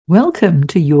Welcome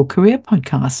to Your Career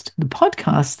Podcast, the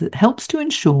podcast that helps to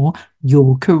ensure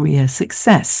your career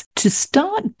success. To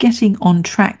start getting on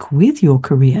track with your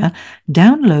career,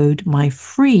 download my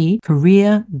free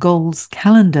career goals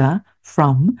calendar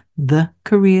from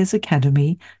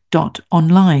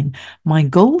thecareersacademy.online. My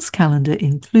goals calendar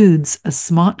includes a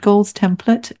SMART goals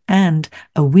template and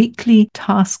a weekly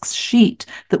tasks sheet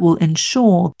that will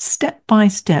ensure step by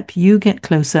step you get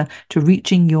closer to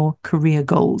reaching your career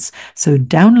goals. So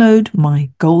download my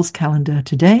goals calendar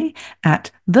today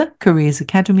at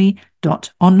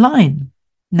thecareersacademy.online.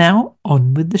 Now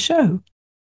on with the show.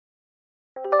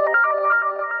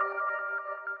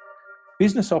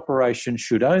 Business operations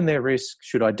should own their risk,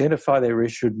 should identify their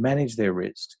risk, should manage their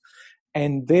risk,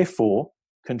 and therefore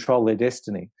control their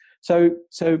destiny. So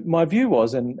my view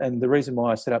was, and the reason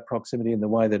why I set up Proximity in the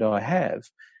way that I have,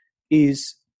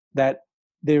 is that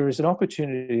there is an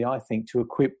opportunity, I think, to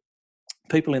equip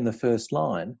people in the first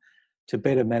line to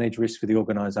better manage risk for the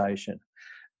organisation.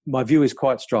 My view is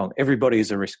quite strong. Everybody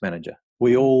is a risk manager.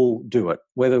 We all do it.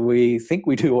 Whether we think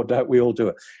we do or don't, we all do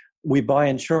it. We buy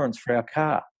insurance for our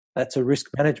car. That's a risk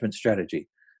management strategy.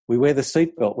 We wear the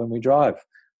seatbelt when we drive.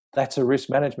 That's a risk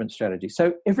management strategy.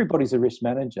 So everybody's a risk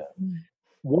manager.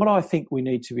 What I think we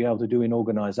need to be able to do in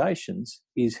organisations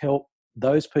is help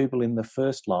those people in the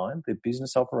first line, the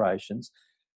business operations,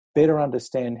 better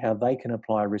understand how they can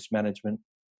apply risk management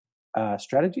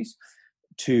strategies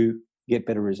to get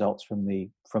better results from the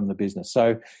business.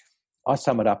 So I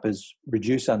sum it up as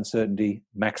reduce uncertainty,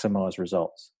 maximise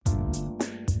results.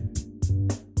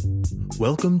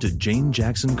 Welcome to Jane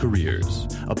Jackson Careers,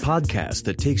 a podcast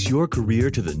that takes your career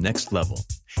to the next level.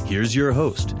 Here's your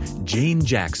host, Jane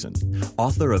Jackson,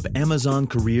 author of Amazon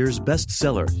Careers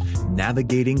bestseller,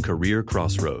 Navigating Career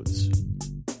Crossroads.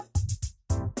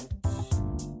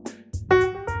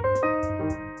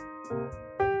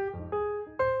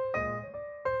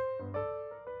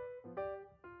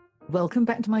 Welcome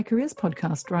back to my Careers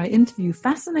Podcast, where I interview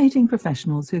fascinating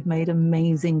professionals who've made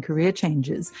amazing career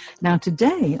changes. Now,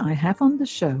 today I have on the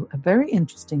show a very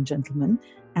interesting gentleman,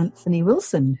 Anthony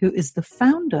Wilson, who is the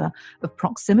founder of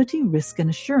Proximity Risk and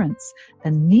Assurance,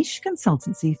 a niche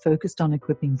consultancy focused on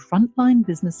equipping frontline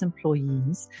business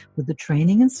employees with the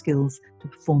training and skills to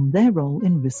perform their role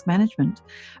in risk management.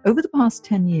 Over the past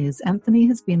 10 years, Anthony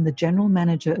has been the General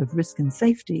Manager of Risk and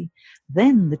Safety,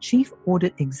 then the Chief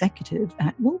Audit Executive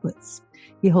at Woolworths.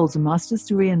 He holds a master's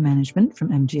degree in management from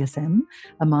MGSM,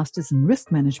 a master's in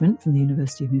risk management from the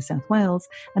University of New South Wales,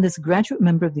 and is a graduate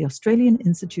member of the Australian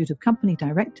Institute of Company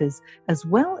Directors, as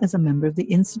well as a member of the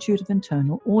Institute of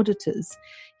Internal Auditors.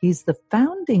 He's the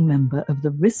founding member of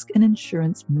the Risk and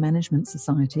Insurance Management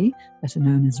Society, better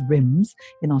known as RIMS,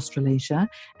 in Australasia,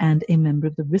 and a member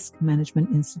of the Risk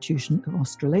Management Institution of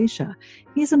Australasia.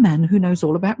 He's a man who knows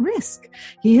all about risk.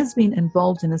 He has been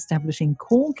involved in establishing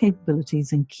core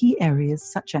capabilities in key areas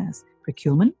such as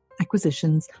procurement,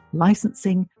 acquisitions,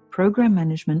 licensing, program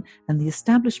management, and the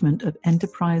establishment of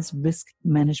enterprise risk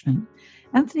management.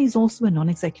 Anthony is also a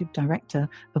non-executive director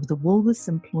of the Woolworths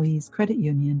Employees Credit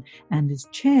Union and is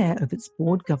chair of its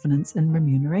board governance and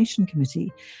remuneration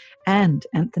committee. And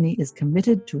Anthony is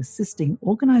committed to assisting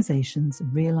organizations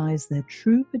realize their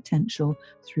true potential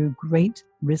through great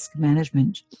risk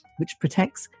management, which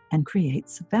protects and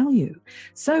creates value.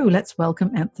 So let's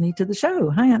welcome Anthony to the show.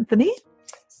 Hi, Anthony.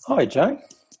 Hi, Jane.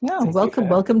 Yeah,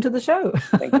 welcome to the show.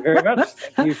 Thank you very much.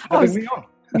 Thank you for having me on.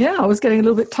 Yeah, I was getting a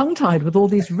little bit tongue-tied with all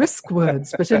these risk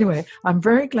words. But anyway, I'm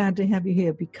very glad to have you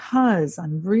here because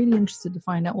I'm really interested to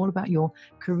find out all about your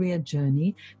career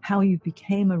journey, how you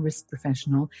became a risk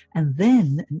professional, and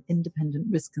then an independent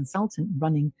risk consultant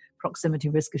running Proximity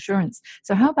Risk Assurance.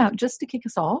 So how about, just to kick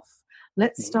us off,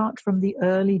 let's start from the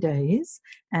early days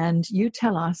and you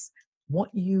tell us what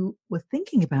you were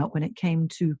thinking about when it came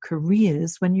to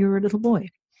careers when you were a little boy.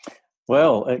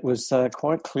 Well, it was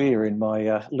quite clear in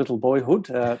my little boyhood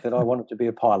that I wanted to be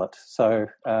a pilot. So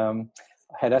I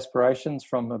had aspirations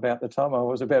from about the time I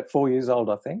was about 4 years old,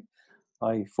 I think.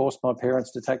 I forced my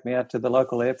parents to take me out to the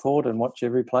local airport and watch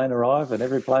every plane arrive and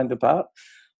every plane depart.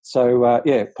 So,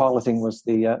 piloting was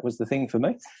the thing for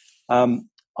me.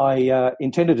 I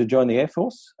intended to join the Air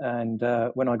Force, and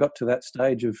when I got to that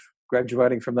stage of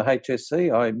graduating from the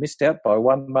HSC, I missed out by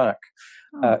 1 mark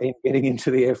in getting into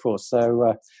the Air Force.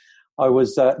 So I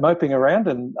was moping around,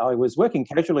 and I was working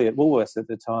casually at Woolworths at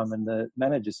the time, and the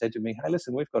manager said to me, "Hey,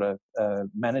 listen, we've got a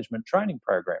management training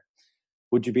program.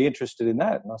 Would you be interested in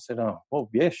that?" And I said, "Oh, well,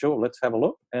 yeah, sure, let's have a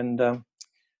look." And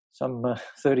some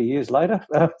 30 years later,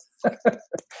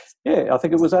 yeah, I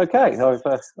think it was okay.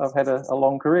 I've had a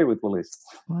long career with Woolies.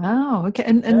 Wow. Okay.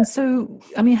 And so,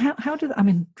 I mean, how did, I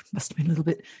mean, it must have been a little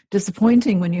bit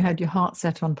disappointing when you had your heart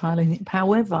set on piloting.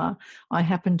 However, I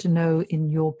happen to know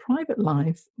in your private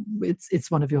life,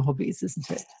 it's one of your hobbies, isn't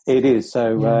it? It is.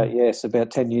 So, yes,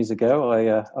 about 10 years ago,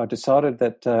 I decided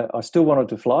that I still wanted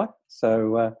to fly.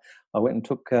 So I went and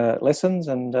took lessons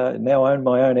and now own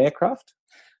my own aircraft.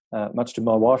 Much to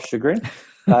my wife's chagrin.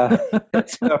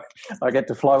 So I get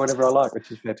to fly whenever I like, which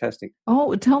is fantastic.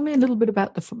 Oh, tell me a little bit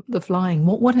about the flying.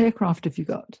 What aircraft have you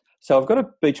got? So I've got a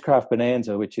Beechcraft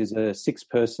Bonanza, which is a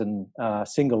 6-person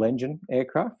single-engine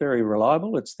aircraft, very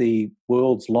reliable. It's the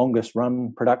world's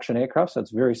longest-run production aircraft, so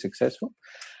it's very successful.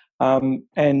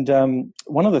 And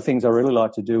one of the things I really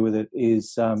like to do with it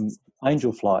is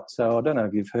angel flight. So I don't know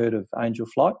if you've heard of angel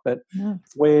flight, but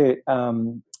where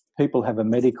people have a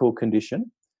medical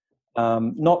condition,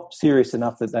 not serious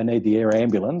enough that they need the air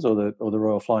ambulance or the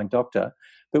Royal Flying Doctor,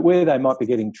 but where they might be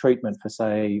getting treatment for,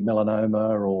 say,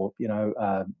 melanoma or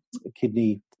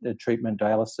kidney treatment,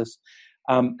 dialysis,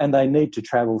 and they need to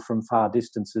travel from far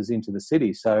distances into the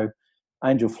city. So,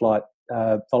 Angel Flight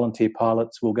volunteer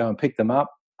pilots will go and pick them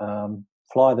up,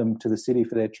 fly them to the city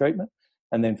for their treatment,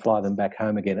 and then fly them back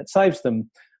home again. It saves them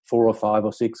 4 or 5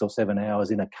 or 6 or 7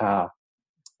 hours in a car,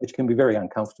 which can be very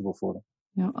uncomfortable for them.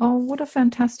 Yeah. Oh, what a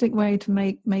fantastic way to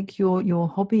make your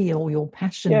hobby or your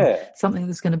passion something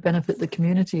that's going to benefit the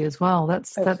community as well.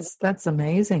 That's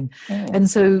amazing. Yeah. And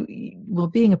so, well,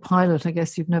 being a pilot, I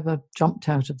guess you've never jumped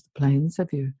out of the planes,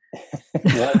 have you?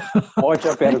 No, why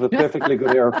jump out of a perfectly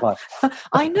good aeroplane?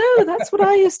 I know, that's what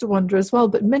I used to wonder as well.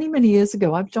 But many, many years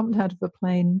ago, I've jumped out of a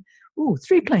plane.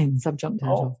 3 planes I've jumped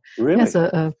out of. Really? Yes,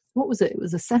 what was it? It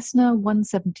was a Cessna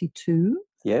 172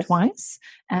 twice,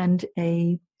 and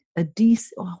a DC,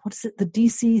 what is it? The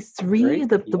DC-3,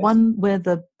 the one where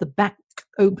the back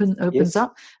opens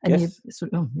up, and you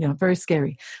sort of, very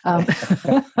scary. But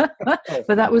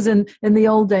that was in the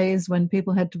old days when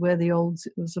people had to wear the old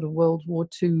sort of World War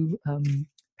II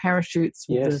parachutes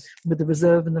with the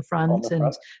reserve in the front,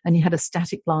 and you had a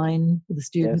static line with the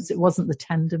students. It wasn't the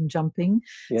tandem jumping.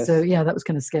 So that was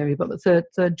kind of scary. But the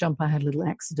third jump, I had a little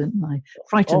accident and I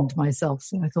frightened myself,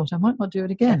 so I thought I might not do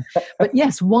it again. But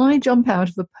yes, why jump out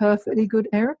of a perfectly good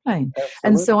aeroplane? Absolutely.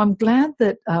 And so I'm glad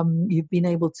that you've been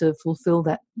able to fulfill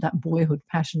that boyhood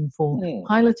passion for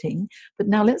piloting. But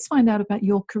now let's find out about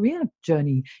your career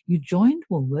journey. You joined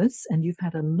Woolworths and you've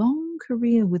had a long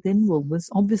career within Woolworths,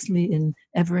 obviously in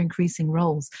ever-increasing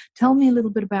roles. Tell me a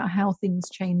little bit about how things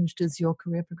changed as your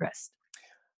career progressed.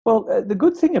 Well, the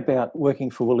good thing about working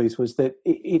for Woolies was that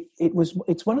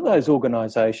it's one of those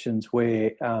organisations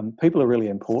where people are really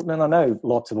important. And I know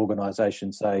lots of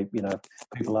organisations say,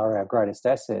 people are our greatest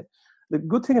asset. The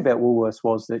good thing about Woolworths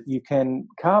was that you can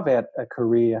carve out a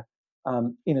career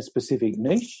in a specific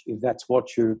niche, if that's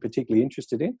what you're particularly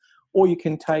interested in, or you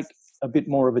can take a bit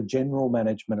more of a general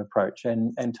management approach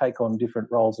and take on different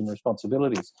roles and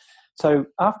responsibilities. So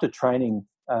after training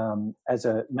as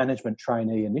a management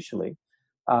trainee initially,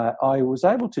 I was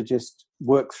able to just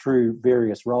work through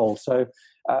various roles. So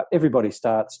everybody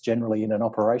starts generally in an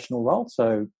operational role,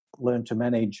 so learn to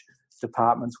manage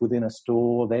departments within a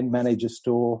store, then manage a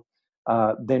store,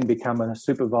 then become a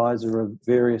supervisor of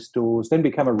various stores, then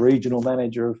become a regional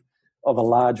manager of a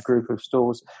large group of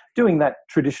stores, doing that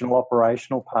traditional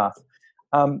operational path.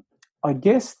 I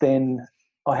guess then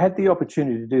I had the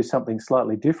opportunity to do something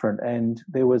slightly different, and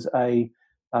there was a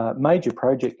major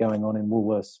project going on in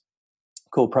Woolworths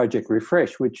called Project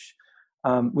Refresh, which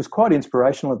was quite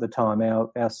inspirational at the time. Our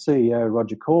CEO,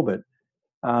 Roger Corbett,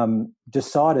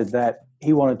 decided that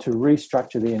he wanted to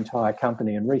restructure the entire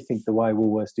company and rethink the way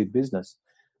Woolworths did business.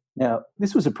 Now,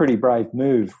 this was a pretty brave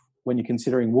move when you're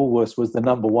considering Woolworths was the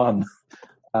number one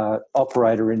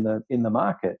operator in the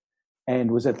market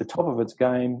and was at the top of its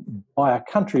game by a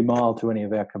country mile to any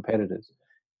of our competitors.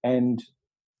 And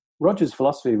Roger's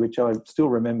philosophy, which I still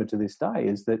remember to this day,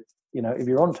 is that, if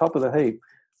you're on top of the heap,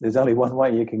 there's only one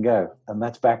way you can go, and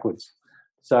that's backwards.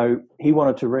 So he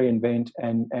wanted to reinvent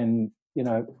and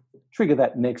trigger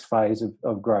that next phase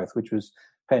of growth, which was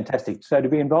fantastic. So to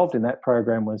be involved in that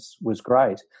program was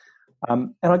great.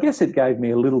 And I guess it gave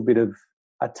me a little bit of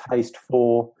a taste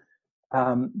for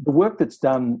the work that's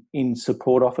done in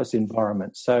support office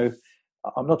environments. So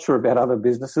I'm not sure about other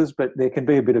businesses, but there can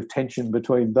be a bit of tension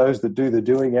between those that do the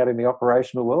doing out in the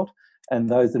operational world and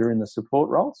those that are in the support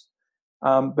roles.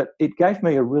 But it gave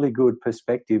me a really good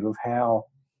perspective of how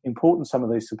important some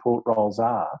of these support roles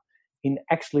are in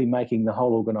actually making the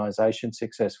whole organisation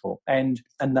successful and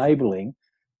enabling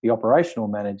the operational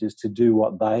managers to do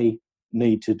what they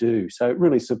need to do. So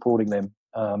really supporting them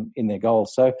in their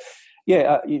goals. So,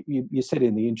 yeah, you said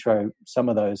in the intro some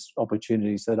of those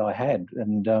opportunities that I had,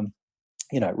 and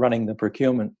running the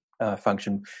procurement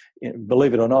function.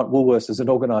 Believe it or not, Woolworths, as an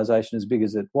organisation as big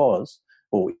as it was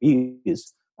or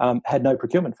is, had no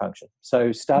procurement function.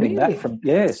 So starting that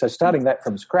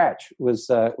from scratch was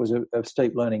a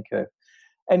steep learning curve.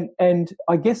 And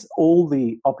I guess all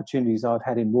the opportunities I've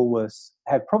had in Woolworths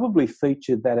have probably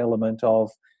featured that element of,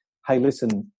 hey,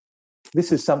 listen,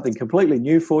 this is something completely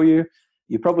new for you.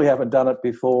 You probably haven't done it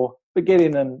before, but get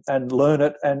in and learn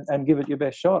it and give it your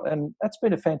best shot. And that's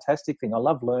been a fantastic thing. I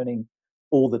love learning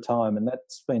all the time, and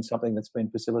that's been something that's been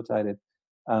facilitated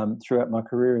throughout my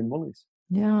career in Woolies.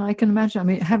 Yeah, I can imagine. I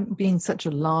mean, being such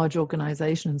a large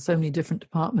organisation and so many different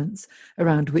departments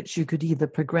around which you could either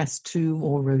progress to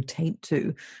or rotate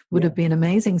to would have been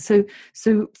amazing. So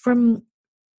from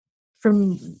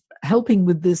helping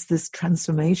with this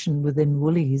transformation within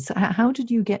Woolies, how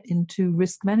did you get into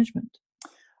risk management?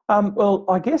 Well,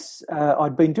 I guess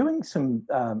I'd been doing some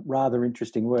rather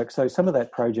interesting work. So some of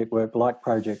that project work, like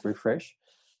Project Refresh.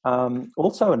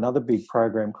 Also, another big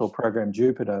program called Program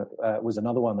Jupiter was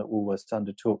another one that Woolworths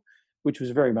undertook, which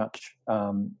was very much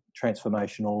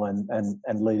transformational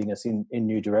and leading us in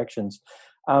new directions.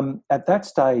 At that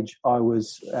stage, I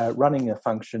was running a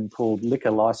function called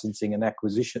Liquor Licensing and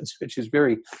Acquisitions, which is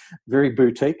very, very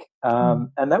boutique.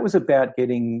 And that was about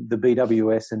getting the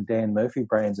BWS and Dan Murphy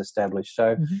brands established.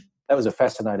 So that was a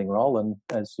fascinating role. And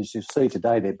as you see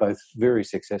today, they're both very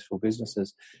successful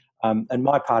businesses. And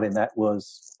my part in that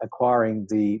was acquiring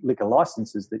the liquor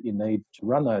licenses that you need to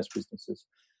run those businesses.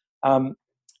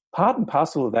 Part and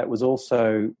parcel of that was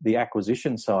also the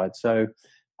acquisition side. So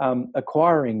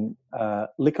acquiring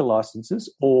liquor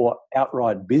licenses or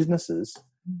outright businesses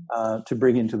to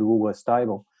bring into the Woolworths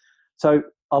stable. So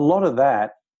a lot of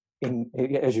that,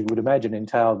 as you would imagine,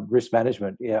 entailed risk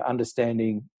management,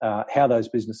 understanding how those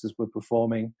businesses were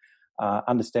performing,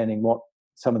 understanding what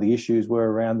some of the issues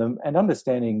were around them, and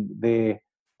understanding their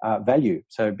value.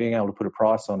 So being able to put a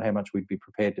price on how much we'd be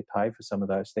prepared to pay for some of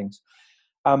those things.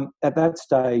 At that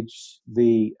stage,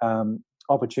 the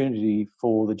opportunity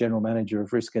for the General Manager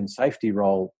of Risk and Safety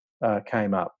role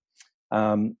came up.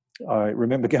 I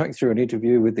remember going through an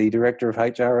interview with the Director of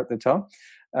HR at the time,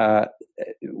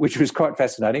 which was quite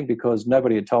fascinating because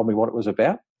nobody had told me what it was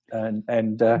about.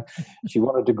 And she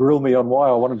wanted to grill me on why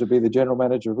I wanted to be the General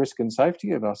Manager of Risk and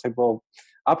Safety. And I said, well,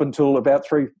 up until about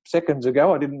 3 seconds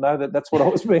ago, I didn't know that that's what I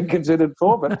was being considered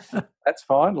for, but that's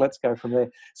fine. Let's go from there.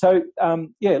 So,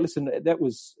 listen, that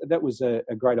was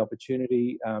a great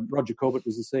opportunity. Roger Corbett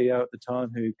was the CEO at the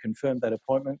time who confirmed that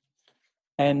appointment.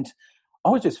 And I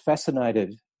was just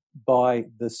fascinated by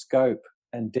the scope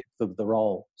and depth of the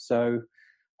role. So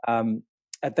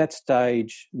at that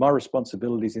stage, my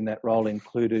responsibilities in that role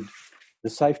included the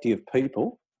safety of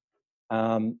people.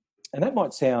 And that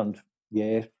might sound,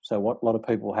 so what? A lot of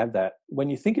people have that. When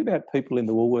you think about people in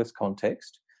the Woolworths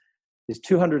context, there's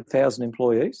 200,000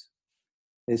 employees.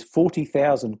 There's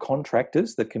 40,000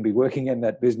 contractors that can be working in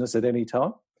that business at any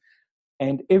time.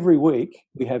 And every week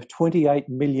we have 28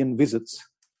 million visits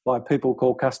by people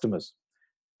called customers.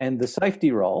 And the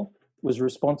safety role was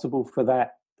responsible for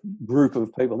that group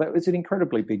of people. That was an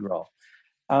incredibly big role.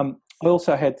 I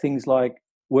also had things like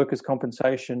workers'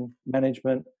 compensation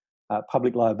management,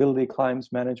 public liability claims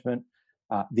management,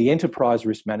 the enterprise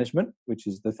risk management, which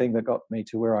is the thing that got me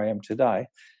to where I am today,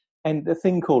 and the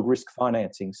thing called risk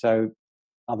financing. So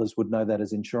others would know that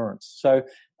as insurance. So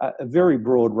a very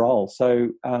broad role.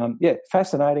 So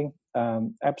fascinating.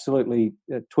 Absolutely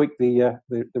tweaked the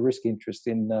risk interest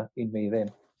in me then.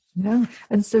 Yeah.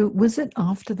 And so was it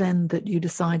after then that you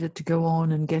decided to go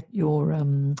on and get your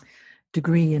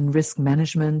degree in risk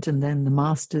management and then the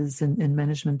master's in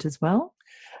management as well?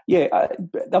 Yeah,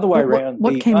 the other way around.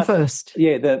 What came first?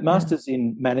 Yeah, the master's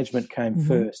in management came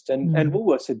first. And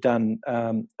Woolworths had done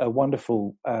a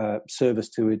wonderful service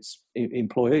to its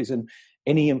employees. And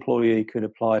any employee could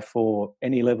apply for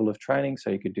any level of training. So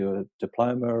you could do a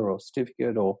diploma or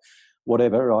certificate or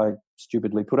whatever. I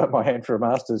stupidly put up my hand for a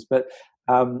master's. But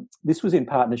this was in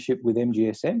partnership with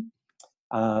MGSM.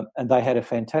 And they had a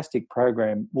fantastic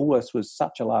program. Woolworths was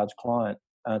such a large client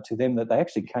to them that they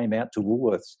actually came out to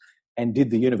Woolworths and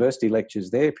did the university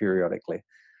lectures there periodically.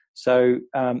 So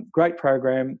great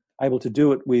program, able to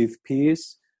do it with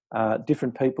peers,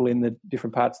 different people in the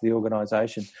different parts of the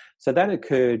organisation. So that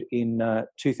occurred in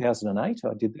 2008,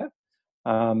 I did that.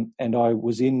 And I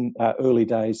was in early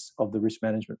days of the risk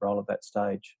management role at that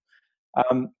stage.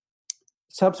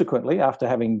 Subsequently, after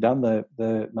having done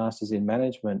the Masters in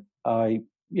Management, I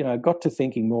got to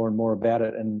thinking more and more about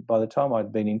it. And by the time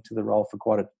I'd been into the role for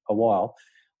quite a while,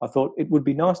 I thought it would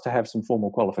be nice to have some formal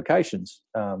qualifications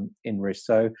in risk.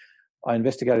 So I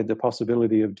investigated the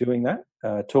possibility of doing that,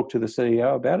 talked to the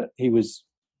CEO about it. He was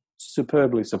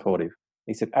superbly supportive.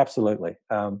 He said, absolutely.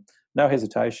 No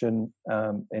hesitation,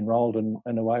 enrolled,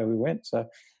 and away we went. So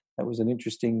that was an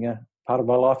interesting part of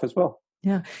my life as well.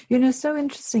 Yeah. So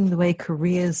interesting the way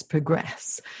careers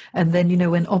progress. And then,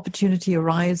 when opportunity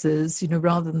arises,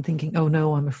 rather than thinking, oh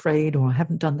no, I'm afraid, or I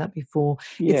haven't done that before,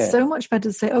 it's so much better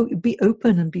to say, oh, be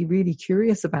open and be really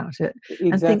curious about it.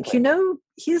 Exactly. And think,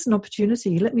 here's an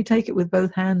opportunity. Let me take it with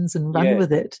both hands and run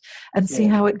with it and see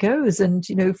how it goes. And,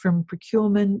 from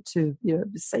procurement to,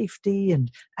 safety and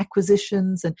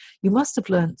acquisitions. And you must have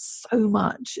learned so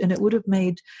much, and it would have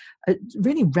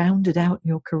really rounded out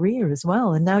your career as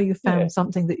well. And now you've found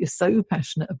something that you're so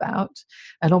passionate about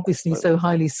and obviously so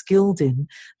highly skilled in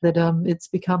that it's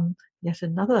become yet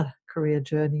another career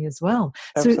journey as well.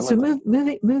 So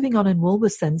moving on in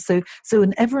Woolworths then. So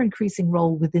an ever increasing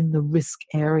role within the risk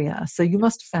area. So you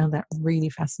must have found that really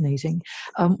fascinating.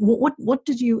 What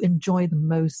did you enjoy the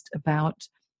most about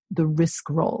the risk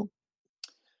role?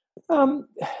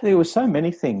 There were so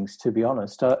many things, to be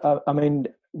honest. I mean,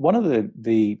 one of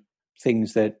the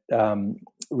things that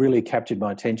really captured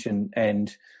my attention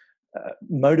and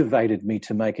motivated me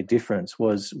to make a difference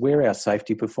was where our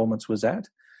safety performance was at.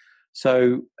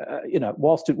 So,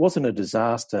 whilst it wasn't a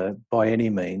disaster by any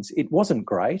means, it wasn't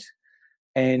great.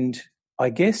 And I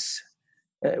guess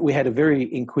we had a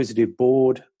very inquisitive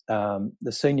board,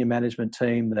 the senior management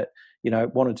team that,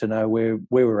 wanted to know where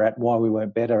we were at, why we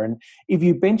weren't better. And if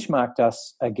you benchmarked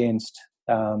us against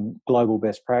global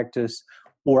best practice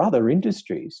or other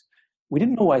industries, we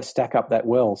didn't always stack up that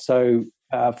well. So,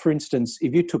 for instance,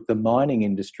 if you took the mining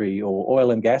industry or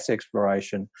oil and gas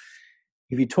exploration,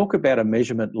 if you talk about a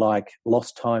measurement like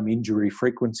lost time injury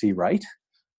frequency rate,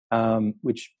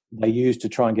 which they use to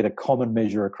try and get a common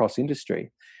measure across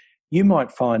industry, you might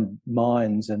find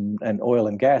mines and oil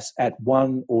and gas at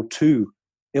 1 or 2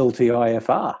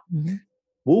 LTIFR. Mm-hmm.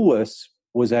 Woolworths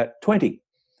was at 20,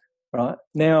 right?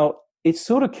 Now, it's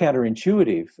sort of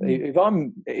counterintuitive.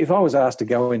 If I was asked to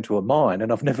go into a mine,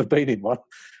 and I've never been in one,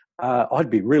 I'd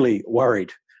be really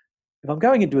worried. If I'm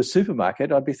going into a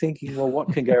supermarket, I'd be thinking, well,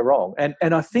 what can go wrong? And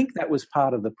I think that was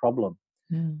part of the problem.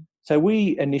 Mm. So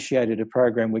we initiated a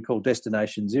program we call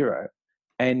Destination Zero,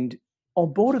 and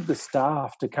onboarded the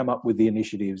staff to come up with the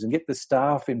initiatives and get the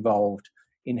staff involved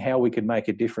in how we could make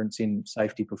a difference in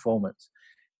safety performance.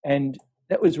 And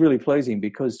that was really pleasing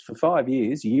because for 5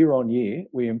 years, year on year,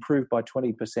 we improved by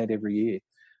 20% every year.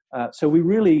 So we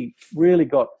really, really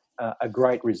got a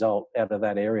great result out of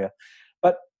that area.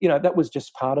 But, that was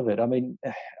just part of it. I mean,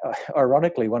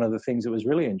 ironically, one of the things that was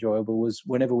really enjoyable was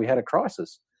whenever we had a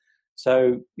crisis.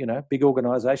 So, big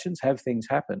organisations have things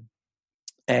happen.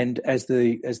 And as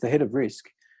the head of risk,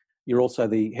 you're also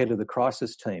the head of the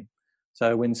crisis team.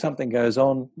 So when something goes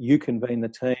on, you convene the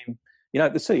team. The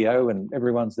CEO and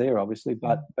everyone's there, obviously,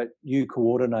 but you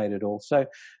coordinate it all. So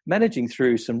managing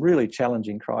through some really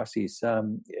challenging crises.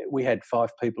 We had 5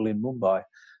 people in Mumbai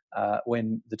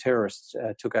when the terrorists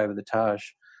took over the Taj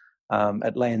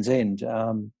at Land's End.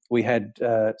 We had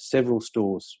several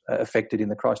stores affected in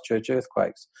the Christchurch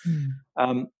earthquakes.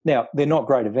 Now, they're not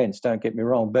great events, don't get me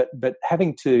wrong, but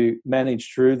having to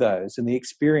manage through those and the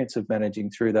experience of managing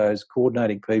through those,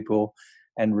 coordinating people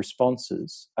and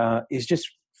responses is just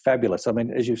fabulous. I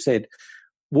mean, as you've said,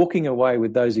 walking away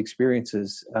with those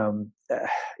experiences,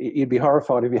 you'd be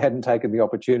horrified if you hadn't taken the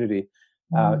opportunity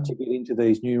to get into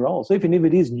these new roles, even if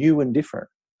it is new and different.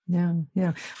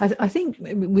 Yeah. I think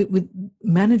with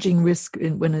managing risk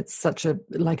when it's such a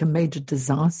major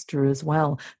disaster as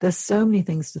well, there's so many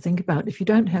things to think about. If you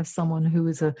don't have someone who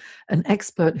is an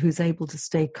expert who's able to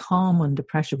stay calm under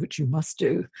pressure, which you must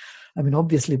do, I mean,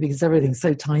 obviously, because everything's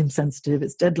so time sensitive,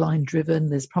 it's deadline driven,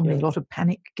 there's probably a lot of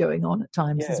panic going on at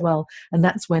times as well. And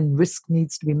that's when risk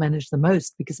needs to be managed the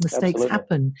most, because mistakes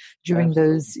happen during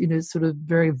those, sort of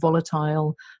very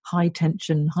volatile, high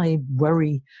tension, high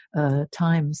worry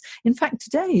times. In fact,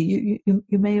 today you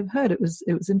may have heard it was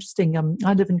interesting.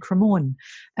 I live in Cremorne,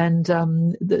 and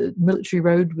the Military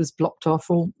Road was blocked off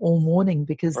all morning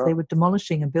because they were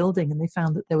demolishing a building, and they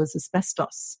found that there was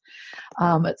asbestos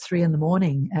at 3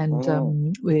 a.m. And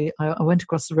I went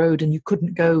across the road, and you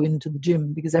couldn't go into the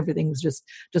gym because everything was just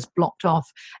blocked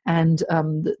off. And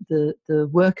the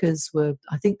workers were,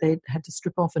 I think they had to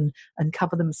strip off and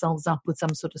cover themselves up with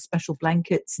some sort of special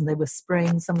blankets, and they were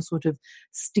spraying some sort of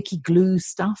sticky glue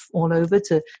stuff stuff all over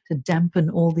to dampen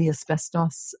all the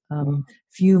asbestos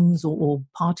fumes or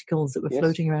particles that were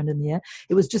floating around in the air.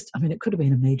 It was just, it could have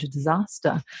been a major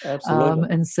disaster. Absolutely.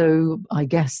 And so I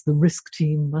guess the risk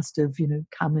team must have,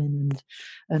 come in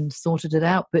and sorted it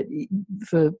out. But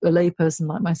for a layperson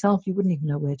like myself, you wouldn't even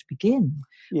know where to begin.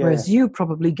 Yeah. Whereas you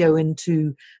probably go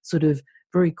into sort of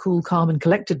very cool, calm and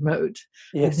collected mode.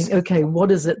 Yes. And think, okay, what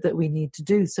is it that we need to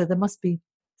do? So there must be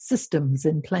systems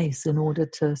in place in order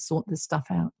to sort this stuff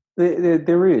out.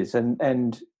 There is.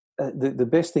 And the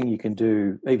best thing you can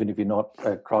do, even if you're not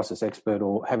a crisis expert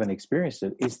or haven't experienced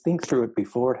it, is think through it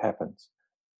before it happens.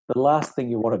 The last thing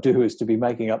you want to do is to be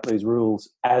making up these rules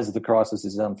as the crisis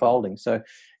is unfolding. So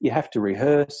you have to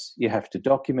rehearse, you have to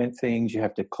document things, you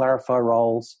have to clarify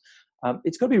roles.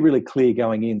 It's got to be really clear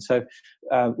going in. So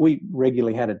we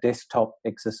regularly had a desktop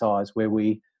exercise where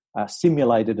we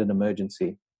simulated an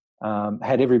emergency,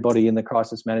 had everybody in the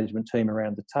crisis management team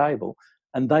around the table,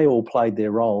 and they all played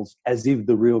their roles as if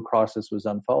the real crisis was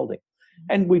unfolding.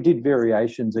 And we did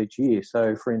variations each year.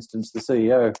 So, for instance, the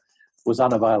CEO was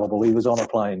unavailable. He was on a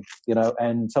plane,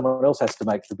 and someone else has to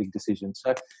make the big decision.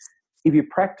 So if you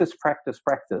practice,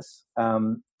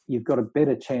 you've got a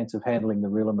better chance of handling the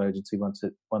real emergency once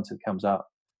it comes up.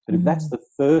 But if that's the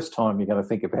first time you're going to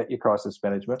think about your crisis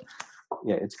management,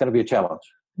 it's going to be a challenge.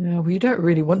 Yeah, well, you don't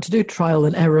really want to do trial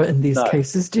and error in these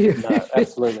cases, do you? No,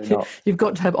 absolutely not. You've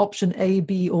got to have option A,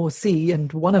 B, or C,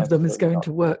 and one of them is going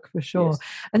to work for sure.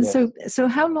 Yes. And so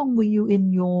how long were you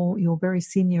in your very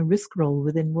senior risk role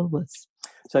within Woolworths?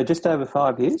 So just over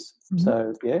 5 years. Mm-hmm.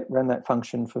 So ran that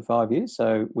function for 5 years.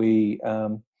 So we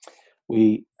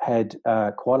had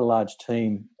quite a large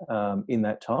team in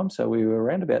that time. So we were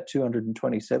around about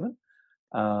 227.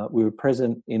 We were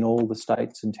present in all the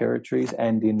states and territories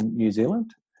and in New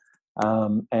Zealand.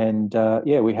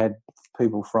 We had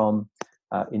people from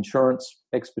insurance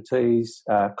expertise,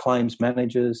 claims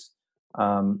managers,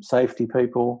 safety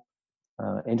people,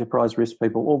 enterprise risk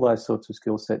people, all those sorts of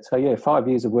skill sets. So 5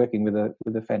 years of working with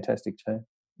a fantastic team.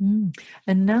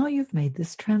 And now you've made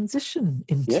this transition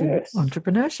into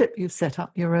entrepreneurship. You've set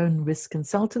up your own risk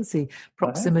consultancy,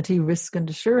 Proximity Risk and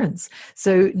Assurance.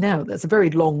 So now that's a very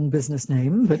long business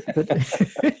name, but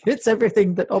it's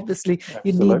everything that obviously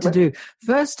you need to do.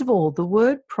 First of all, the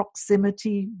word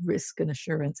Proximity Risk and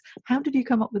Assurance. How did you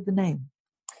come up with the name?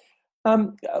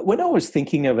 When I was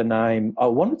thinking of a name, I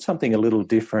wanted something a little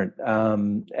different.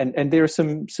 And there are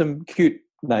some cute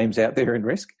names out there in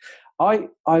risk. I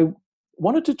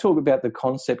wanted to talk about the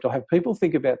concept, or have people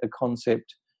think about the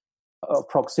concept of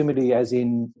proximity as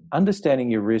in understanding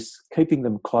your risks, keeping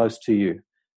them close to you.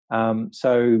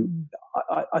 So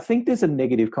I think there's a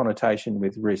negative connotation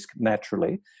with risk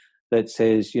naturally that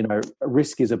says,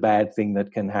 risk is a bad thing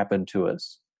that can happen to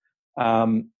us.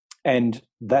 And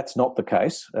that's not the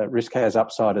case. Risk has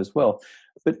upside as well.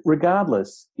 But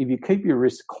regardless, if you keep your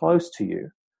risks close to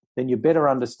you, then you better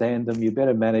understand them, you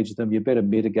better manage them, you better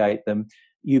mitigate them,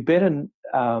 you better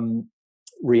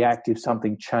react if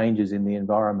something changes in the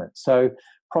environment. So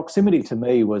proximity to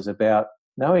me was about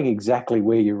knowing exactly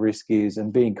where your risk is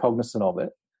and being cognizant of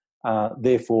it,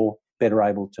 therefore better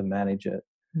able to manage it.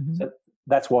 Mm-hmm. So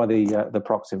that's why the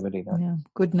proximity name. Yeah,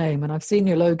 good name. And I've seen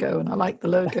your logo and I like the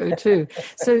logo too.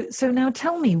 So now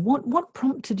tell me, what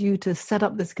prompted you to set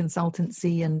up this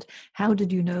consultancy, and how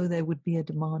did you know there would be a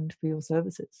demand for your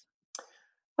services?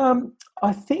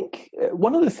 I think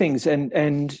one of the things, and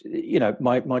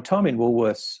my time in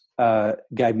Woolworths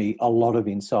gave me a lot of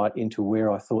insight into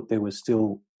where I thought there was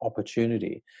still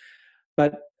opportunity.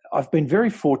 But I've been very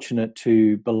fortunate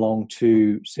to belong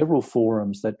to several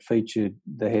forums that featured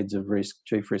the heads of risk,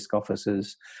 chief risk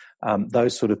officers,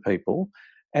 those sort of people,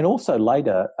 and also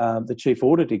later the chief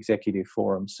audit executive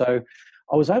forum. So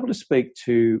I was able to speak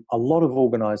to a lot of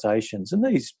organisations, and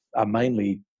these are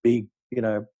mainly big,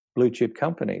 blue chip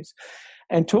companies,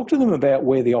 and talk to them about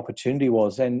where the opportunity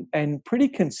was. And pretty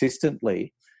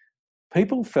consistently,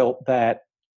 people felt that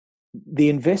the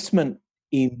investment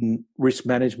in risk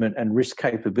management and risk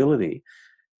capability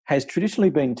has traditionally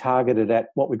been targeted at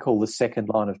what we call the second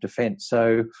line of defence.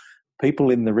 So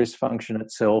people in the risk function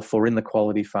itself, or in the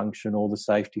quality function or the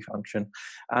safety function,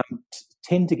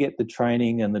 tend to get the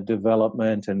training and the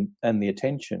development and the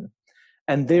attention.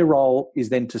 And their role is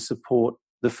then to support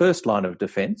the first line of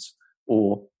defence,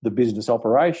 or the business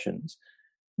operations,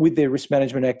 with their risk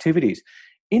management activities.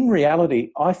 In reality,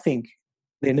 I think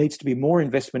there needs to be more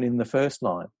investment in the first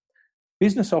line.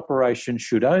 Business operations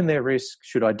should own their risk,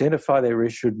 should identify their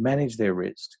risk, should manage their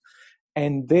risk,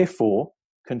 and therefore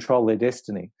control their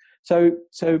destiny. So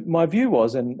my view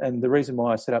was, and the reason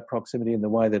why I set up Proximity in the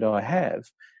way that I have,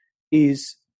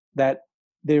 is that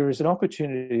there is an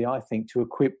opportunity, I think, to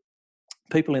equip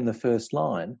people in the first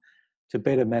line to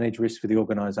better manage risk for the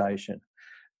organisation.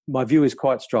 My view is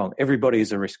quite strong. Everybody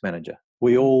is a risk manager.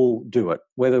 We all do it.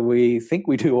 Whether we think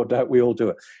we do or don't, we all do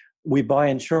it. We buy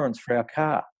insurance for our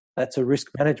car. That's a risk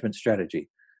management strategy.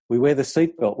 We wear the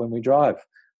seatbelt when we drive.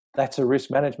 That's a risk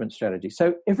management strategy.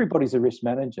 So everybody's a risk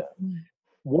manager.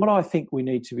 What I think we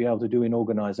need to be able to do in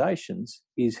organisations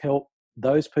is help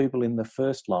those people in the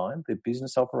first line, the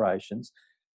business operations,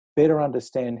 better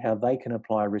understand how they can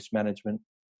apply risk management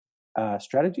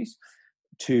strategies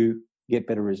to get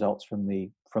better results from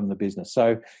the business.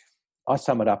 So I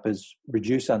sum it up as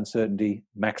reduce uncertainty,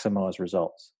 maximise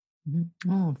results.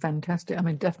 Mm-hmm. Oh, fantastic. I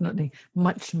mean, definitely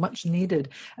much needed.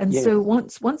 And Yes. so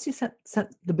once you set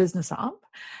the business up,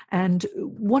 and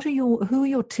who are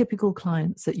your typical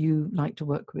clients that you like to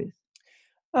work with?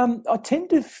 I tend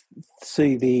to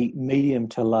see the medium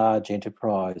to large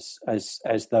enterprise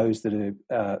as those that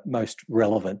are most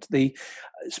relevant. The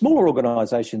smaller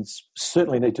organisations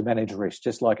certainly need to manage risk,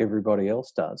 just like everybody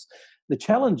else does. The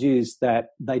challenge is that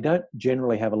they don't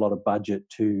generally have a lot of budget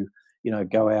to,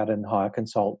 go out and hire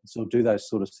consultants or do those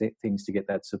sort of things to get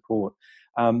that support.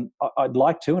 I'd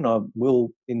like to, and I will,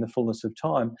 in the fullness of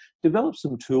time, develop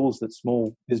some tools that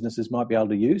small businesses might be able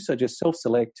to use. So just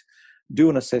self-select,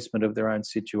 do an assessment of their own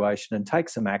situation and take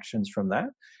some actions from that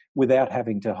without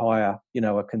having to hire,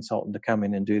 a consultant to come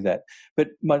in and do that. But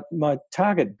my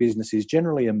target business is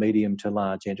generally a medium to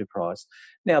large enterprise.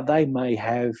 Now, they may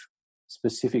have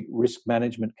specific risk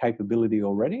management capability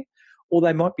already, or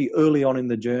they might be early on in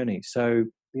the journey. So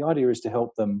the idea is to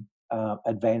help them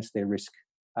advance their risk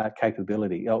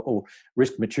capability or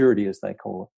risk maturity, as they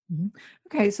call it. Mm-hmm.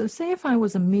 Okay, so say if I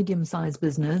was a medium-sized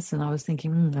business and I was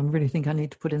thinking, I really think I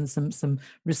need to put in some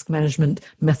risk management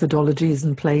methodologies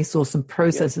in place or some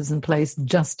processes in place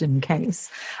just in case.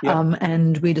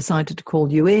 And we decided to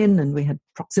call you in, and we had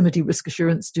Proximity Risk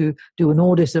Assurance do an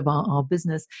audit of our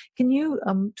business. Can you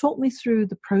talk me through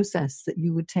the process that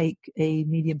you would take a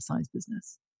medium-sized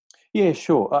business? Yeah,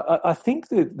 sure. I think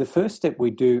the first step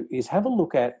we do is have a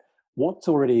look at what's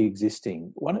already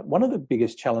existing. One of the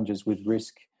biggest challenges with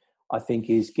risk, I think,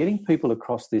 is getting people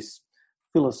across this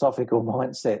philosophical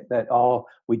mindset that,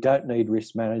 we don't need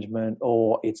risk management,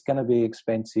 or it's going to be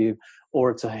expensive,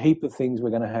 or it's a heap of things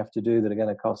we're going to have to do that are going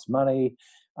to cost money,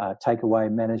 take away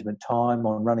management time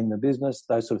on running the business,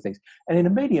 those sort of things. And in a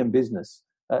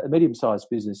medium-sized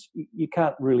business, you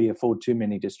can't really afford too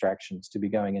many distractions to be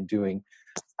going and doing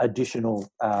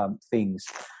additional things.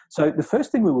 So the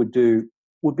first thing we would do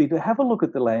would be to have a look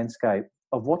at the landscape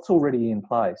of what's already in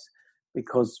place,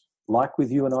 because like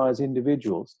with you and I as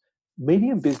individuals,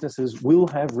 medium businesses will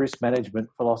have risk management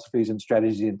philosophies and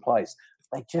strategies in place.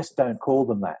 They just don't call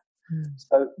them that.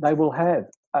 So they will have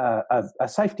a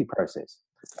safety process,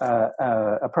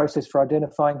 a process for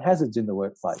identifying hazards in the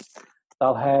workplace.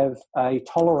 They'll have a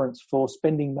tolerance for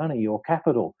spending money or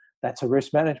capital. That's a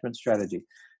risk management strategy.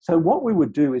 So what we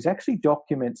would do is actually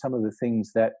document some of the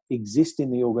things that exist in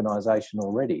the organisation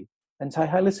already and say,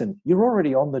 hey, listen, you're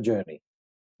already on the journey,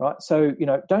 right? So,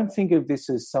 don't think of this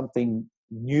as something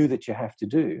new that you have to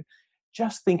do.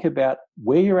 Just think about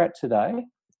where you're at today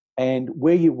and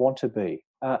where you want to be.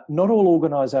 Not all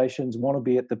organisations want to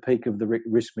be at the peak of the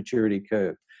risk maturity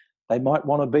curve. They might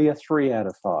want to be a 3 out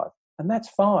of 5. And that's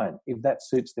fine if that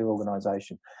suits their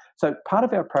organisation. So part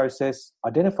of our process,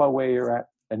 identify where you're at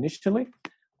initially,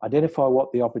 identify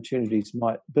what the opportunities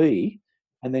might be,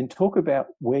 and then talk about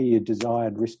where your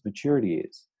desired risk maturity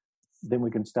is. Then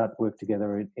we can start to work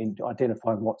together in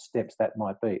identifying what steps that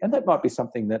might be. And that might be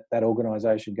something that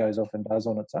organisation goes off and does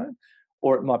on its own,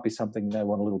 or it might be something they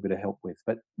want a little bit of help with.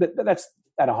 But that's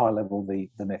at a high level the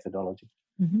methodology.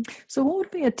 Mm-hmm. So what would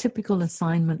be a typical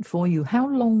assignment for you? How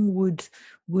long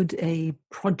would a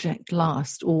project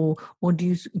last, or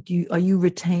are you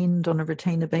retained on a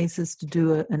retainer basis to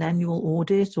do an annual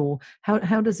audit, or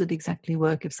how does it exactly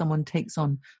work if someone takes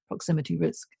on proximity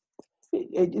risk?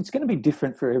 It's going to be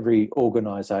different for every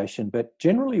organisation, but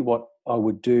generally what I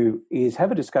would do is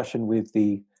have a discussion with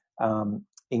the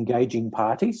engaging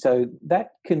party. So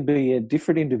that can be a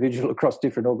different individual across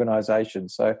different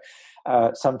organisations. So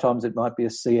sometimes it might be a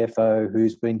CFO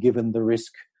who's been given the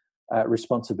risk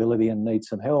responsibility and needs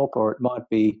some help, or it might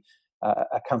be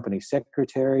a company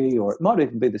secretary, or it might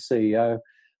even be the CEO.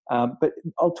 But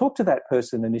I'll talk to that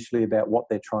person initially about what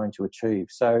they're trying to achieve.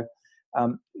 So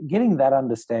getting that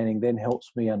understanding then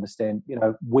helps me understand,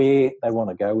 where they want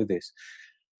to go with this.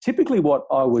 Typically what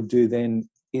I would do then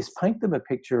is paint them a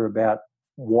picture about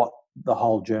what the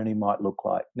whole journey might look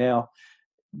like. Now,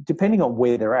 depending on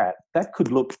where they're at, that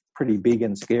could look pretty big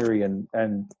and scary and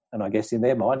I guess in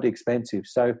their mind expensive.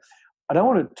 So I don't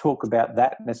want to talk about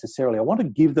that necessarily. I want to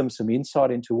give them some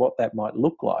insight into what that might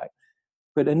look like.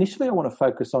 But initially, I want to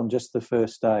focus on just the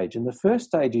first stage. And the first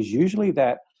stage is usually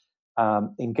that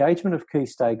engagement of key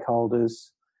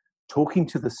stakeholders, talking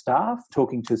to the staff,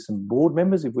 talking to some board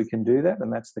members if we can do that,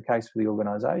 and that's the case for the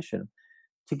organisation,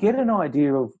 to get an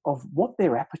idea of what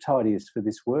their appetite is for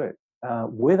this work,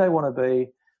 where they want to be,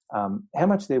 how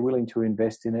much they're willing to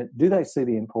invest in it, do they see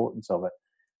the importance of it.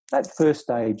 That first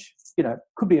stage,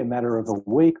 could be a matter of a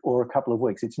week or a couple of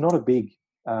weeks. It's not a big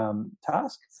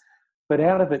task, but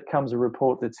out of it comes a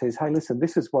report that says, hey, listen,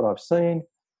 this is what I've seen.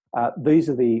 These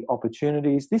are the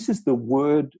opportunities. This is the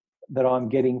word that I'm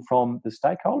getting from the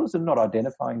stakeholders. I'm not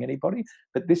identifying anybody,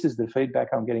 but this is the feedback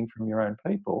I'm getting from your own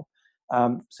people.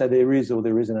 So there is or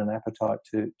there isn't an appetite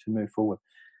to move forward.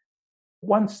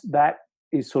 Once that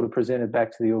is sort of presented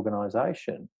back to the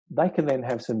organisation, they can then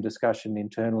have some discussion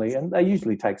internally, and they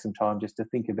usually take some time just to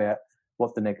think about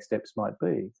what the next steps might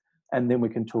be. And then we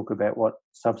can talk about what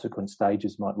subsequent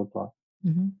stages might look like.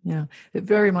 Mm-hmm. Yeah, it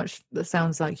very much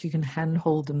sounds like you can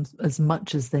handhold them as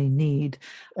much as they need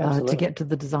to get to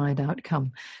the desired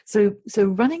outcome. So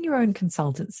running your own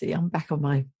consultancy, I'm back on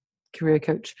my career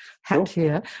coach hat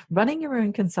here, running your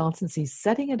own consultancy,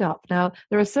 setting it up. Now,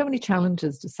 there are so many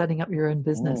challenges to setting up your own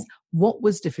business. What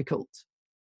was difficult?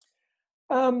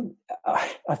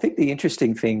 I think the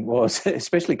interesting thing was,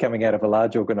 especially coming out of a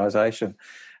large organisation,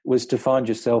 was to find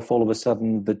yourself all of a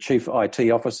sudden the chief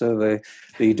IT officer,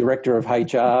 the director of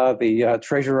HR, the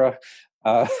treasurer,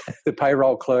 the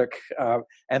payroll clerk,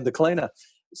 and the cleaner.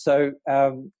 So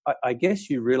I guess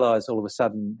you realise all of a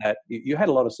sudden that you had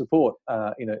a lot of support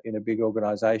in a big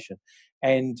organisation,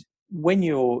 and when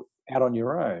you're out on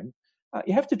your own,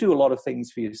 you have to do a lot of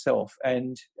things for yourself,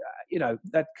 and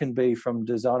that can be from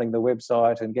designing the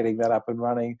website and getting that up and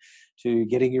running, to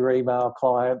getting your email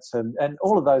clients and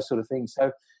all of those sort of things.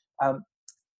 So,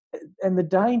 and the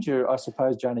danger, I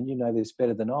suppose, Joan, and you know this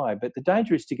better than I, but the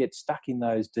danger is to get stuck in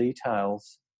those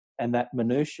details and that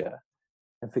minutiae,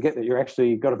 and forget that you're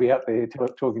actually got to be out there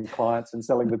talking to clients and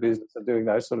selling the business and doing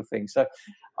those sort of things. So,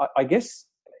 I guess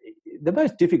the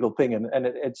most difficult thing, and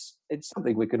it's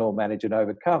something we can all manage and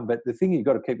overcome, but the thing you've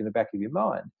got to keep in the back of your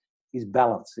mind is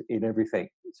balance in everything.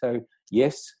 So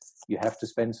yes, you have to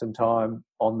spend some time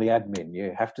on the admin,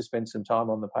 you have to spend some time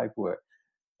on the paperwork,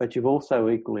 but you've also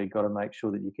equally got to make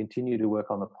sure that you continue to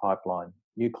work on the pipeline,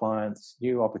 new clients,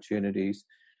 new opportunities,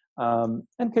 and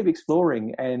keep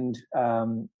exploring and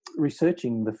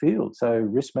researching the field. So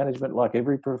risk management, like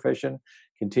every profession,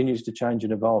 continues to change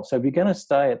and evolve. So if you're going to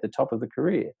stay at the top of the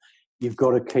career, you've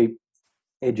got to keep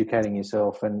educating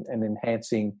yourself and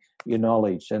enhancing your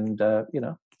knowledge. And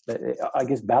I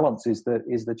guess balance is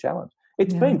the challenge.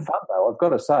 It's been fun though, I've got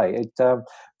to say. It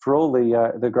for all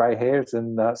the grey hairs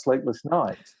and sleepless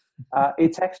nights,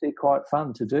 it's actually quite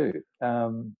fun to do.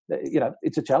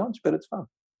 It's a challenge, but it's fun.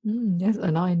 Yes,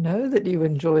 and I know that you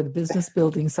enjoy the business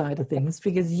building side of things,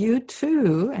 because you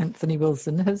too, Anthony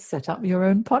Wilson, have set up your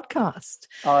own podcast.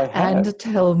 I have. And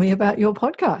tell me about your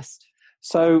podcast.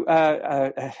 So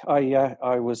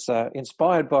I was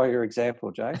inspired by your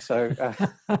example, Jane. So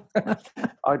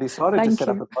I decided to set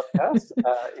up a podcast.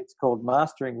 It's called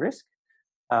Mastering Risk.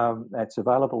 It's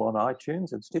available on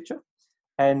iTunes and Stitcher.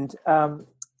 And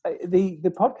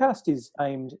the podcast is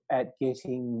aimed at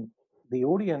getting the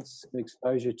audience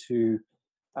exposure to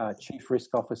chief risk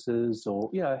officers, or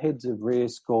heads of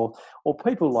risk, or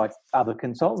people like other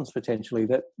consultants potentially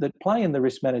that play in the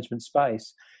risk management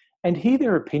space, and hear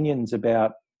their opinions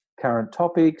about current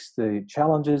topics, the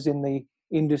challenges in the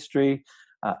industry,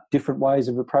 different ways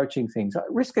of approaching things.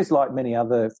 Risk is like many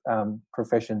other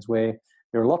professions where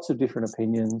there are lots of different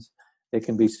opinions. There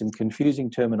can be some confusing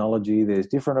terminology. There's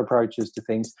different approaches to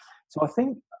things. So I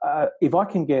think if I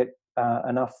can get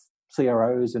enough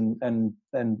CROs and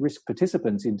risk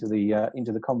participants into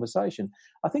the conversation,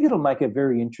 I think it'll make a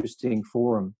very interesting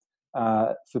forum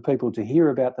for people to hear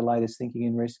about the latest thinking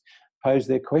in risk, pose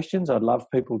their questions. I'd love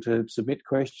people to submit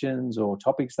questions or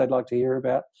topics they'd like to hear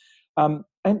about,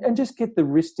 and just get the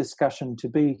risk discussion to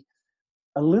be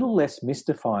a little less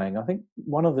mystifying. I think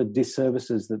one of the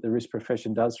disservices that the risk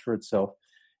profession does for itself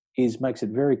is makes it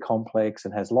very complex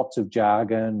and has lots of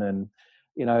jargon, and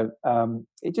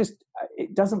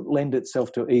it doesn't lend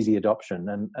itself to easy adoption.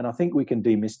 And I think we can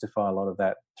demystify a lot of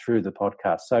that through the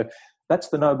podcast. So that's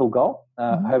the noble goal.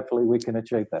 Hopefully we can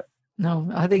achieve that. No,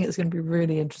 I think it's going to be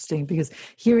really interesting because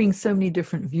hearing so many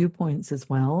different viewpoints as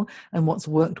well, and what's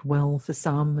worked well for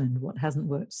some and what hasn't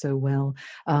worked so well,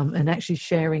 and actually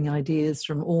sharing ideas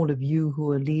from all of you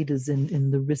who are leaders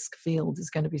in the risk field is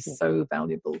going to be so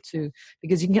valuable too,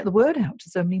 because you can get the word out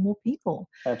to so many more people.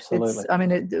 Absolutely.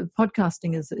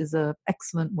 Podcasting is an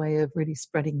excellent way of really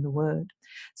spreading the word.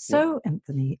 So,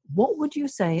 Anthony, what would you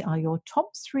say are your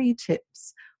top 3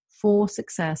 tips for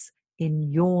success in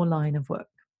your line of work?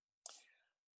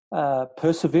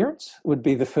 Perseverance would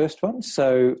be the first one.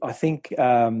 So I think,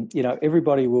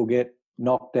 everybody will get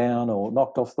knocked down or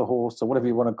knocked off the horse or whatever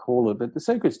you want to call it. But the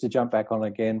secret's to jump back on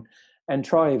again and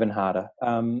try even harder.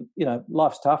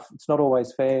 Life's tough. It's not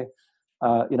always fair.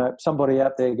 Somebody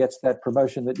out there gets that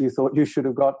promotion that you thought you should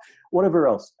have got, whatever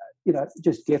else.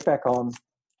 Just get back on,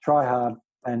 try hard,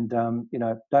 and,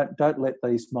 don't let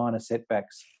these minor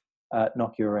setbacks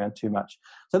knock you around too much.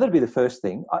 So that'd be the first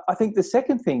thing. I think the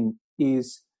second thing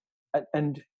is,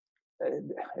 and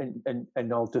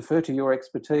I'll defer to your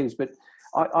expertise, but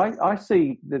I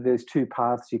see that there's 2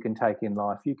 paths you can take in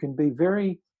life. You can be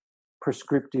very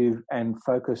prescriptive and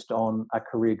focused on a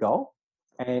career goal,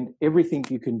 and everything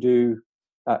you do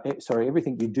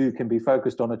can be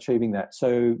focused on achieving that.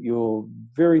 So you're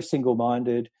very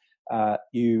single-minded,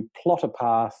 you plot a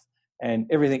path,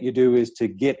 and everything you do is to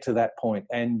get to that point,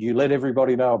 and you let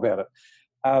everybody know about it.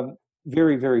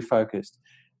 Very, very focused.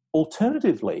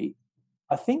 Alternatively,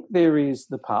 I think there is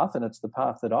the path, and it's the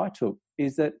path that I took,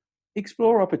 is that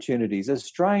explore opportunities, as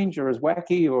strange or as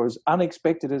wacky or as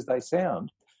unexpected as they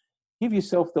sound. Give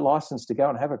yourself the license to go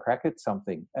and have a crack at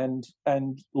something and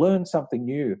learn something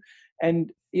new.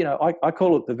 And, I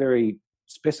call it the very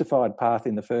specified path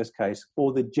in the first case,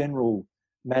 or the general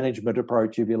management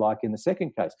approach, if you like, in the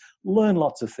second case. Learn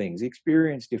lots of things,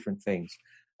 experience different things,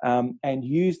 and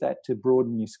use that to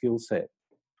broaden your skill set.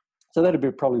 So that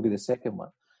would probably be the second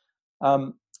one.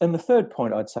 And the third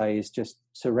point I'd say is just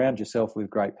surround yourself with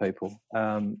great people,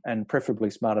 and preferably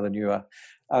smarter than you are.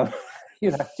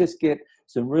 Just get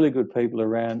some really good people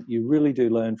around. You really do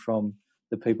learn from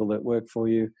the people that work for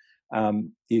you.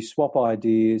 You swap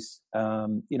ideas,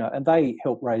 and they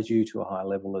help raise you to a higher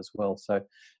level as well. So,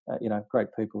 great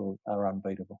people are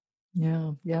unbeatable.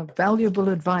 Yeah. Valuable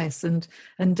advice, and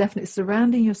definitely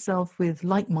surrounding yourself with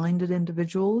like-minded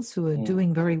individuals who are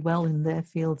doing very well in their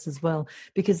fields as well,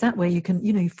 because that way you can,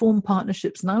 you form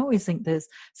partnerships. And I always think there's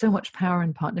so much power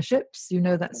in partnerships.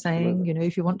 That saying,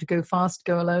 if you want to go fast,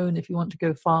 go alone. If you want to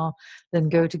go far, then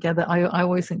go together. I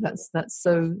always think that's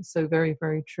so very,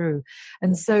 very true.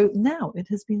 And so now it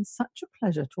has been such a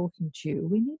pleasure talking to you.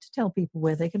 We need to tell people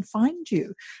where they can find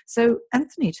you. So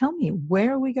Anthony, tell me,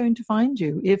 where are we going to find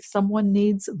you if someone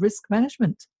needs risk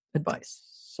management advice?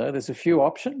 So there's a few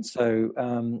options. So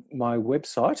my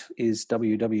website is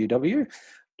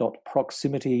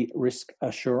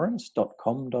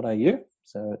www.proximityriskassurance.com.au.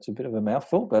 So it's a bit of a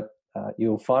mouthful, but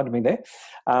you'll find me there.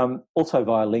 Also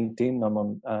via LinkedIn. I'm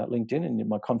on LinkedIn, and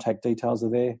my contact details are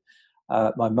there.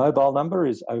 My mobile number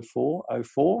is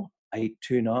 0404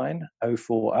 829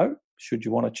 040, should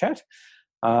you want to chat.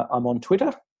 I'm on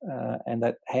Twitter, and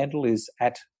that handle is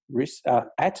at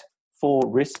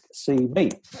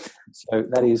 4riskCme. So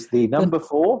that is the number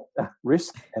 4,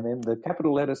 risk, and then the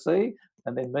capital letter C,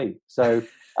 and then me. So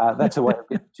that's a way of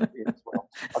getting to me as well.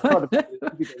 I've tried to be as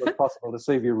difficult as possible to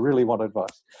see if you really want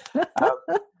advice.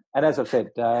 And as I've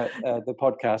said, the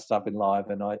podcast's up and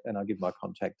live, and I give my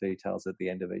contact details at the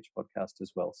end of each podcast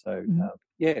as well. So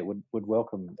would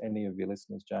welcome any of your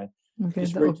listeners, Jane. Okay,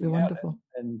 that would be wonderful.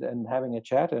 And having a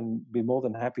chat, and be more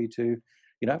than happy to,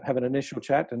 have an initial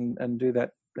chat and do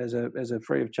that as a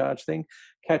free of charge thing.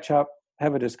 Catch up,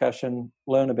 have a discussion,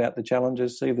 learn about the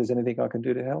challenges, see if there's anything I can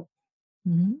do to help.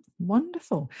 Mm-hmm.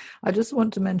 Wonderful. I just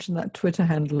want to mention that Twitter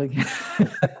handle again.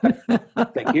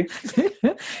 Thank you.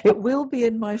 It will be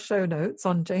in my show notes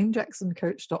on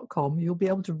janejacksoncoach.com. You'll be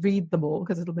able to read them all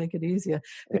because it'll make it easier.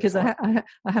 Because I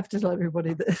have to tell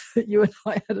everybody that you and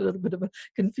I had a little bit of a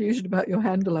confusion about your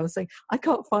handle. I was saying, I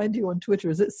can't find you on Twitter.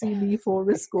 Is it see me for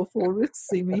risk or for risk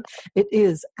see me? It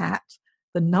is at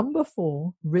the number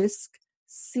 4 risk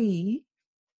C,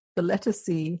 the letter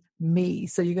C, me.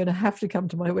 So you're going to have to come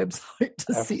to my website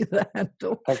to see the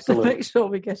handle. Absolutely. To make sure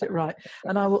we get it right.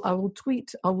 And I will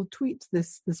tweet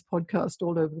this podcast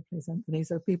all over the place, Anthony,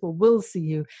 so people will see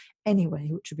you anyway,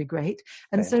 which would be great.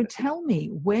 And Fantastic. So tell me,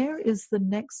 where is the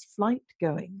next flight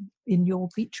going in your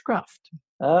Beechcraft?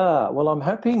 Well, I'm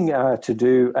hoping to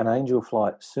do an angel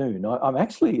flight soon. I've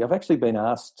actually been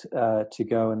asked to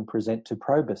go and present to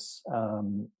Probus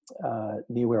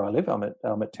near where I live. I'm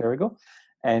at Terrigal.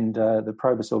 And the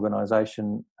Probus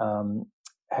organisation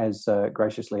has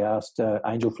graciously asked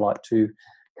Angel Flight to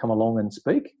come along and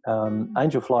speak.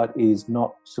 Angel Flight is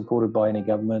not supported by any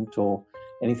government or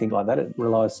anything like that. It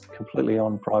relies completely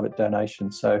on private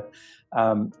donations. So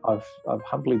I've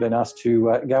humbly been asked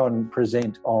to go and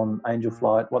present on Angel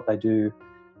Flight, what they do,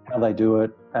 how they do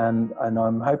it, and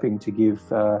I'm hoping to give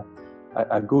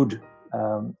a good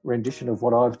rendition of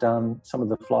what I've done, some of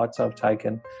the flights I've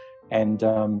taken, and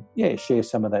share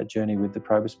some of that journey with the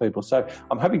Probus people. So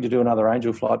I'm hoping to do another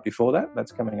Angel Flight before that.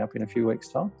 That's coming up in a few weeks'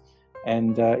 time.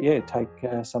 And take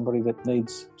somebody that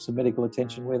needs some medical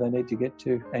attention where they need to get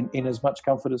to, and in as much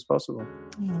comfort as possible.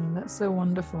 Oh, that's so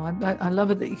wonderful. I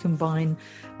love it that you combine.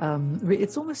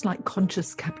 It's almost like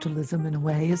conscious capitalism in a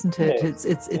way, isn't it? Yeah.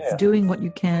 It's doing what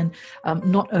you can,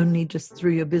 not only just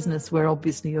through your business, where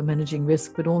obviously you're managing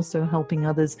risk, but also helping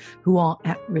others who are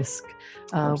at risk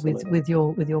with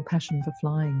your passion for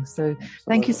flying. So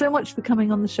Thank you so much for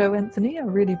coming on the show, Anthony. I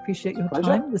really appreciate your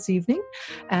time this evening,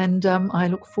 and I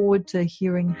look forward to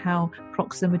hearing how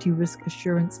proximity risk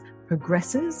assurance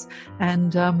progresses,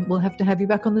 and we'll have to have you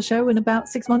back on the show in about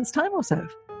 6 months' time or so.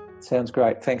 Sounds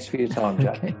great. Thanks for your time, Jay.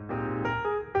 Okay.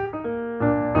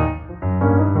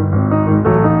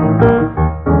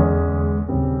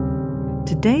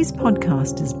 Today's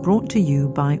podcast is brought to you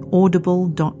by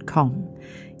Audible.com.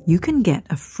 You can get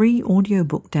a free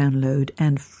audiobook download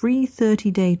and free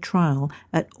 30-day trial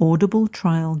at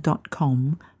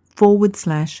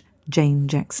audibletrial.com/Jane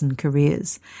Jackson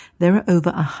Careers. There are over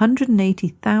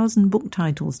 180,000 book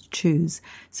titles to choose,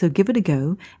 so give it a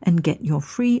go and get your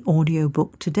free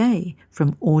audiobook today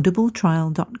from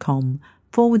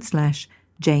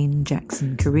audibletrial.com/Jane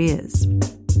Jackson Careers.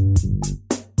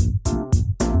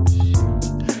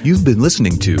 You've been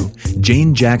listening to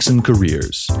Jane Jackson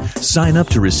Careers. Sign up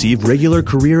to receive regular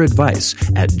career advice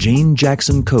at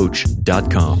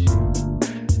janejacksoncoach.com.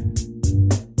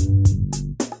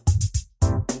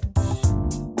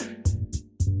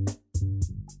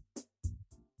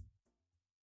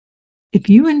 If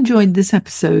you enjoyed this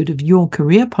episode of Your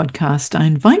Career Podcast, I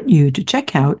invite you to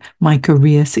check out my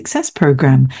Career Success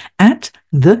Program at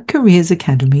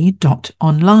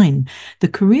thecareersacademy.online. The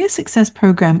Career Success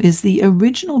Program is the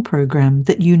original program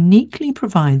that uniquely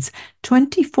provides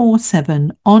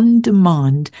 24/7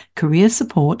 on-demand career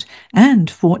support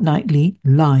and fortnightly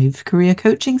live career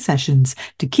coaching sessions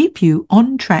to keep you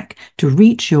on track to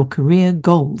reach your career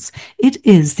goals. It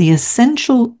is the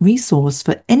essential resource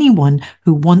for anyone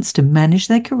who wants to manage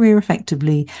their career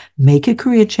effectively, make a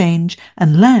career change,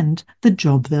 and land the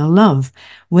job they'll love.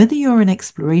 Whether you're in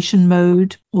exploration mode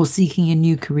or seeking a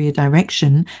new career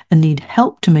direction and need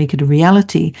help to make it a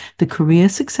reality, the Career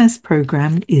Success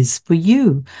Program is for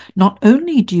you. Not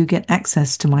only do you get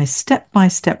access to my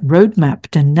step-by-step roadmap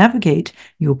to navigate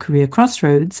your career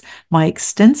crossroads, my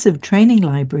extensive training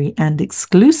library and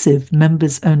exclusive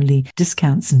members-only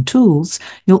discounts and tools,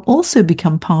 you'll also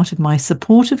become part of my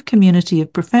supportive community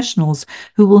of professionals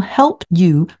who will help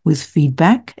you with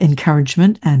feedback,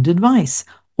 encouragement, and advice.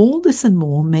 All this and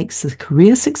more makes the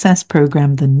Career Success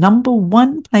Program the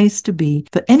 #1 place to be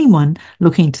for anyone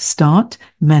looking to start,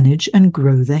 manage, and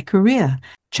grow their career.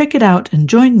 Check it out and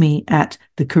join me at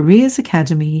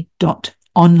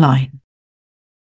thecareersacademy.online.